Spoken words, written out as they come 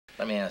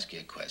Let me ask you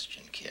a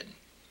question, kid.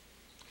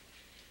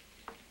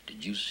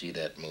 Did you see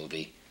that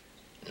movie,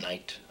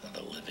 Night of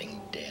the Living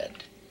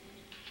Dead?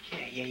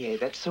 Yeah.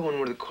 That's the one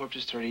where the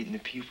corpses start eating the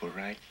people,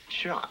 right?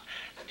 Sure.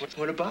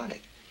 What about it?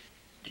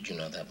 Did you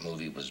know that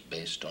movie was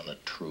based on a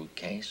true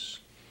case?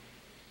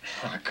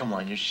 Oh, come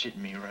on, you're shitting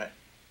me, right?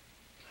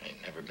 I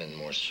ain't never been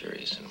more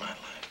serious in my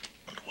life.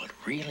 But what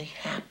really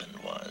happened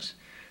was,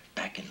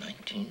 back in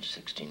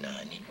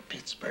 1969 in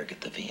Pittsburgh at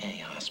the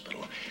VA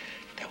hospital,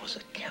 there was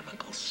a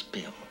chemical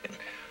spill, and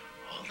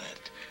all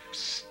that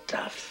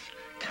stuff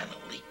kind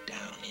of leaked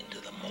down into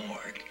the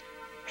morgue,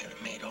 and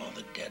it made all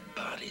the dead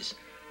bodies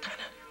kind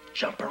of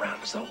jump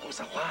around as though it was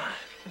alive.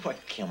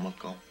 What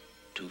chemical?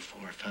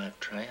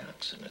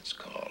 2,4,5-trioxin, it's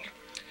called.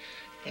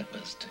 It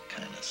was to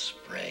kind of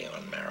spray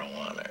on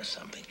marijuana or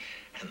something,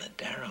 and the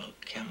Darrow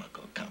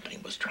Chemical Company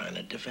was trying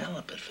to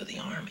develop it for the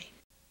Army.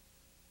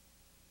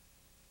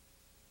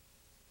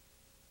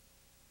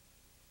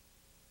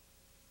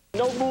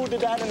 No mood to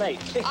die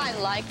tonight. I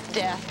like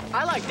death.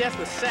 I like death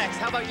with sex.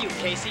 How about you,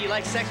 Casey? You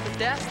like sex with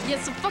death?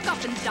 Yeah, so fuck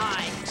off and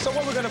die. So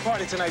what we're gonna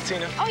party tonight,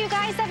 Tina? Oh, you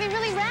guys, that'd be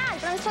really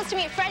rad. But I'm supposed to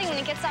meet Freddie when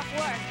he gets off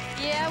work.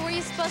 Yeah, where are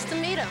you supposed to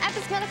meet him? At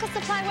this medical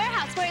supply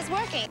warehouse where he's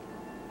working.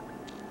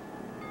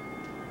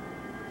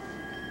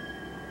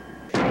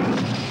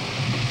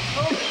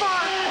 Oh,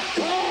 fuck!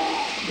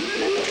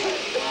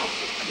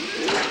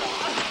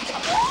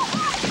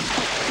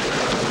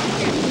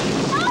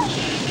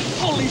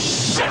 Holy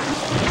shit!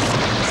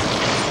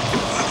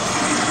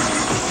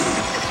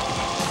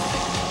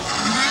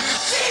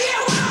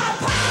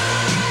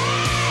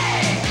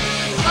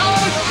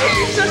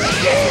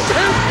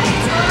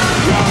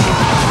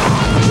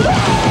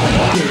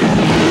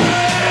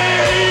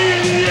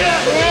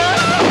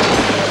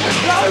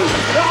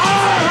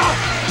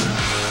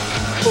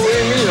 What do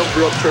you mean, no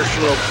blood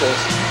pressure, no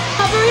pulse?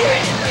 Operator,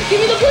 give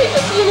me the police.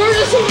 This is an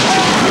emergency.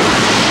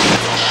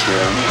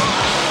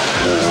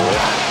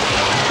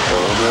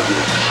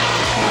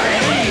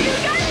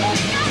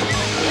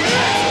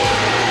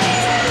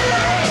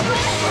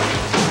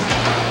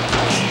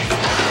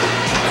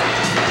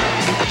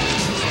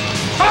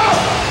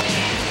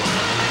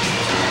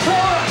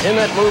 In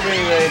that movie,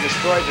 they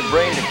destroyed the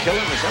brain to kill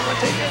him. Is that what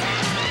they did?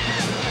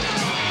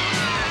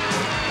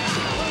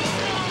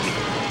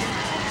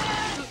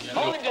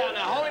 Hold him down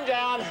now. Hold him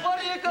down. What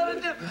are you gonna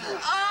do?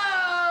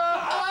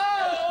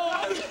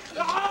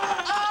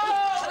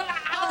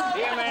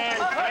 Be a man,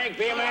 Frank.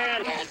 Be a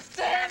man.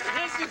 Stand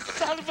this, you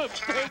son of a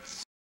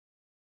bitch!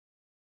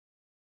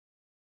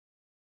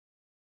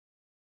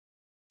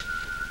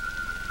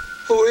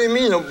 What do you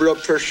mean, no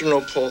blood pressure,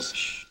 no pulse?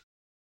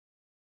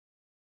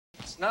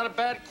 It's not a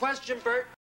bad question, Bert.